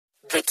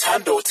The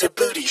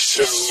Thabooty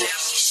Show.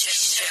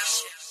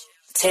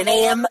 10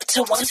 a.m.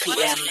 to 1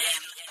 p.m.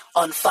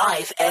 on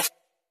 5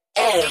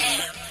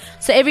 FM.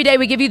 So every day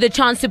we give you the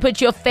chance to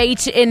put your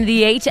fate in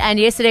the 8, and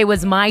yesterday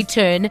was my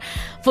turn.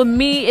 For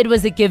me, it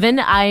was a given.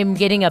 I'm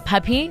getting a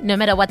puppy, no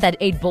matter what that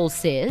 8 ball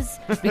says,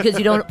 because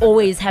you don't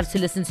always have to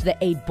listen to the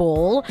 8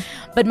 ball.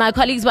 But my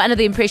colleagues were under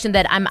the impression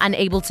that I'm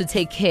unable to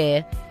take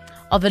care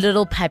of a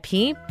little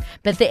puppy,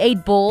 but the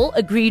 8 ball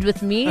agreed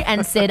with me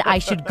and said I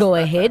should go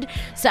ahead.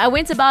 So I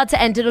went about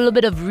and did a little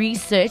bit of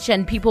research,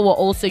 and people were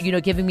also,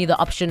 giving me the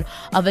option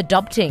of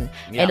adopting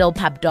a little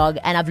pup dog.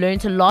 And I've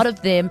learned a lot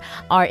of them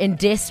are in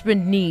desperate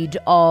need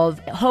of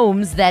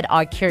homes that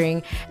are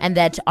caring and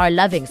that are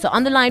loving. So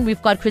on the line,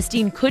 we've got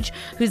Christine Kutch,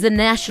 who's the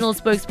national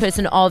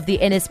spokesperson of the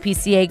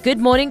NSPCA. Good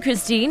morning,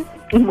 Christine.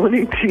 Good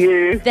morning to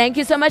you. Thank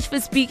you so much for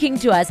speaking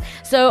to us.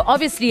 So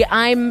obviously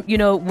I'm,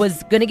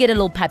 was going to get a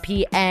little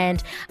puppy,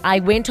 and I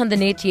went on the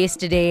net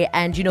yesterday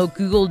and,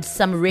 Googled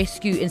some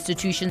rescue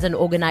institutions and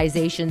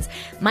organizations.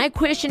 My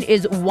question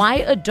is, why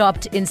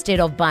adopt instead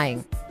of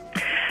buying?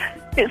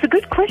 It's a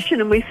good question,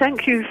 and we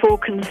thank you for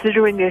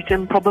considering it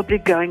and probably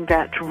going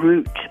that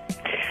route.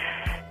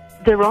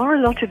 There are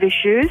a lot of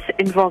issues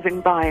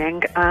involving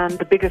buying, and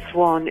the biggest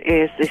one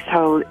is this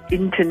whole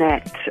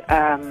internet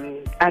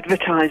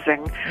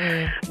advertising.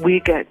 We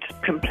get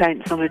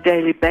complaints on a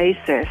daily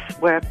basis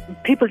where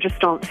people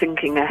just aren't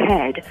thinking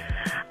ahead.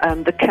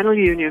 The Kennel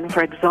Union,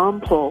 for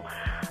example,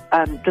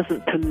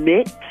 doesn't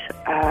permit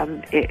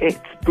its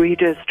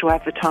breeders to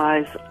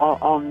advertise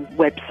on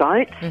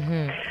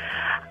websites.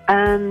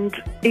 And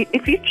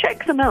if you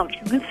check them out,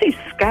 you can see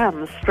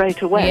scams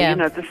straight away.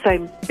 The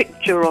same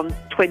picture on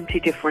 20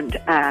 different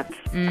ads.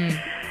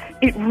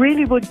 It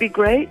really would be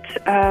great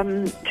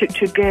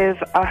to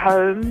give a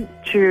home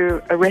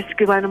to a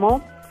rescue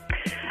animal.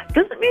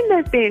 Doesn't mean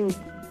they're being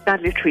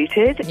badly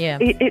treated.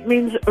 It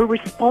means a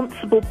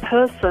responsible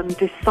person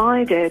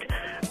decided,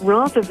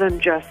 rather than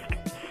just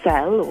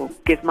sell or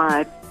give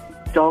my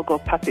dog or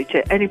puppy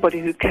to anybody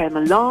who came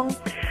along,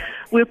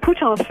 we'll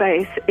put our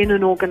faith in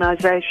an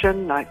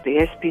organisation like the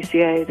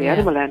NSPCA, the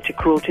Animal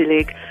Anti-Cruelty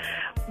League,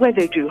 where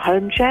they do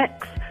home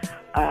checks,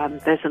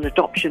 there's an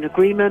adoption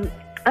agreement,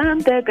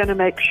 and they're going to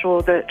make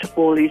sure that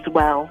all is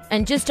well.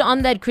 And just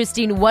on that,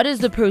 Christine, what is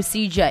the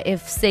procedure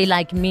if, say,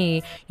 like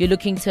me, you're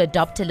looking to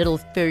adopt a little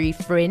furry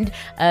friend?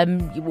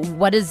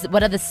 What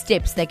are the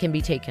steps that can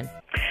be taken?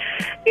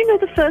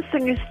 The first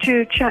thing is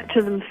to chat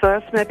to them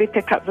first, maybe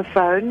pick up the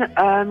phone.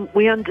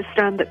 We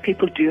understand that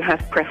people do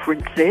have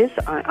preferences.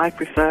 I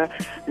prefer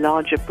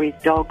larger breed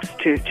dogs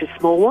to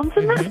small ones,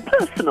 and that's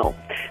personal.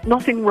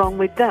 Nothing wrong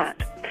with that.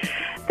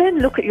 Then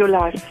look at your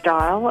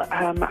lifestyle.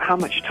 How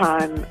much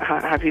time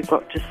have you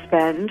got to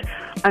spend?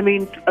 I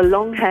mean, a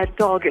long-haired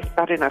dog is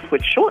bad enough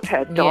with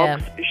short-haired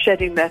dogs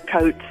shedding their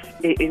coats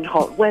in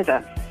hot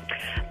weather.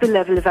 The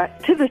level of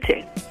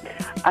activity.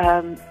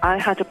 I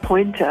had a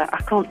pointer.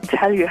 I can't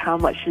tell you how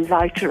much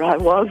lighter I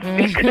was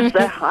because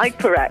they're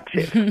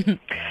hyperactive.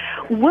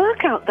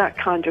 Work out that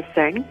kind of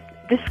thing,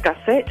 discuss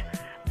it,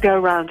 go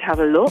around, have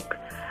a look,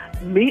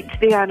 meet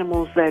the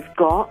animals they've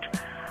got.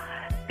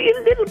 Be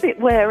a little bit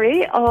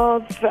wary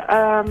of,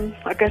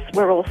 I guess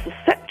we're all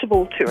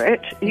susceptible to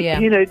it,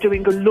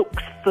 doing a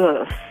looks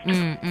first.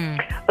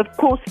 Of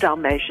course,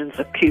 Dalmatians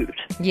are cute.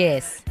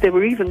 Yes. They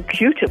were even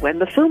cuter when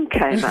the film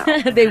came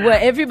out. They were.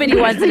 Everybody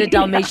wanted a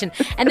Dalmatian.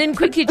 And then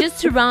quickly, just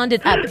to round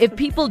it up, if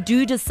people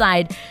do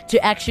decide to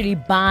actually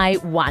buy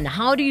one,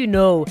 how do you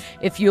know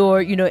if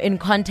you're, in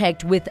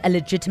contact with a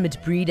legitimate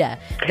breeder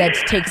that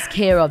takes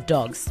care of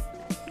dogs?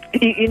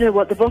 You know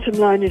what, the bottom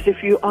line is,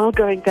 if you are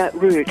going that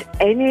route,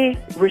 any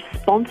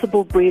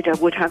responsible breeder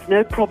would have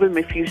no problem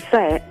if you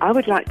say, I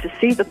would like to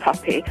see the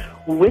puppy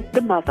with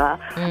the mother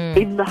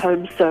in the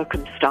home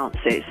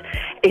circumstances.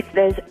 If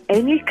there's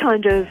any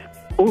kind of,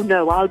 oh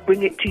no, I'll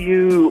bring it to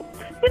you,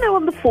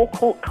 on the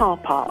forecourt car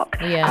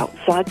park,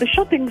 outside the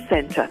shopping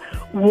centre.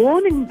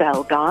 Warning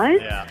bell, guys.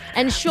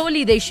 And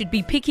surely they should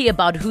be picky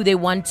about who they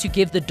want to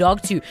give the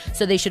dog to.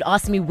 So they should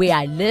ask me where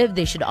I live.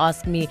 They should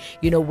ask me,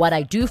 what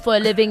I do for a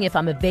living, if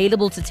I'm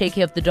available to take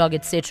care of the dog,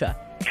 etc.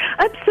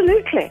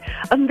 Absolutely.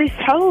 And this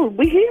whole,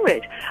 we hear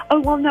it. Oh,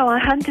 well, no, I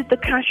handed the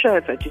cash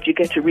over. Did you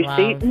get a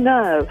receipt?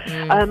 Wow.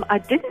 No. I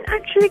didn't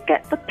actually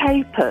get the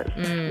papers.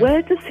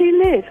 Where does he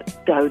live?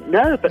 Don't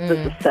know, but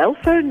there's a cell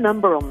phone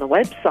number on the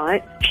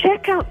website.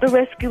 Check out the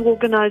rescue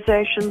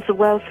organisations, the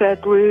welfare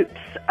groups.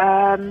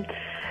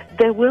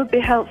 They will be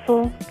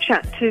helpful.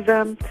 Chat to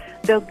them.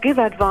 They'll give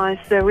advice.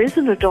 There is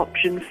an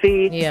adoption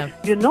fee.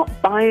 You're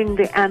not buying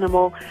the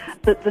animal,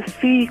 but the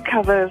fee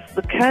covers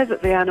the care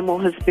that the animal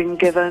has been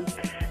given,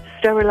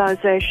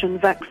 sterilisation,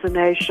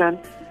 vaccination.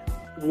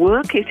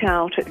 Work it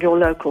out at your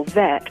local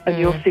vet, and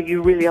you'll see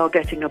you really are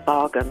getting a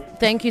bargain.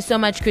 Thank you so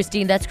much,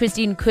 Christine. That's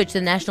Christine Kutch,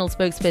 the national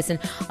spokesperson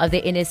of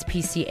the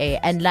NSPCA.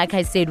 And like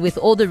I said, with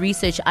all the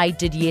research I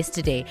did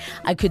yesterday,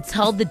 I could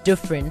tell the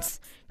difference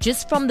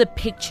just from the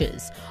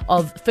pictures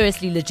of,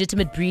 firstly,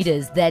 legitimate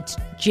breeders that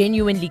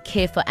genuinely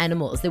care for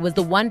animals. There was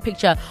the one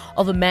picture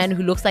of a man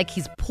who looks like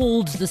he's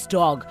pulled this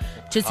dog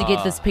just to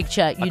get this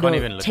picture,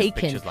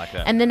 taken. Like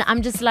that. And then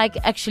I'm just like,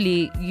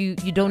 actually, you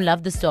don't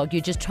love this dog.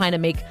 You're just trying to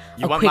make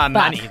you a want quick my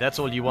buck. money. That's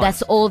all you want.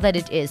 That's all that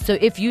it is. So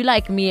if you,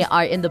 like me,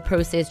 are in the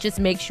process, just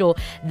make sure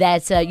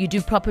that you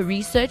do proper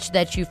research,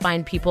 that you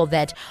find people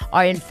that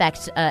are in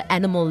fact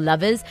animal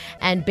lovers.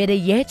 And better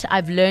yet,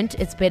 I've learned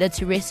it's better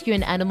to rescue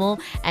an animal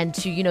and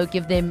to,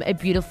 give them a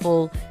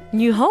beautiful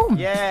new home.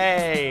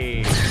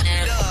 Yay!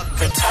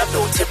 The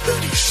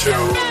Thabooty Show.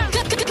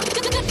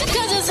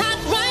 'Cause it's hot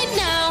right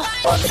now.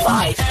 On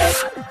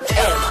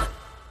 5FM.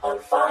 On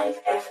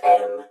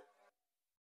 5FM.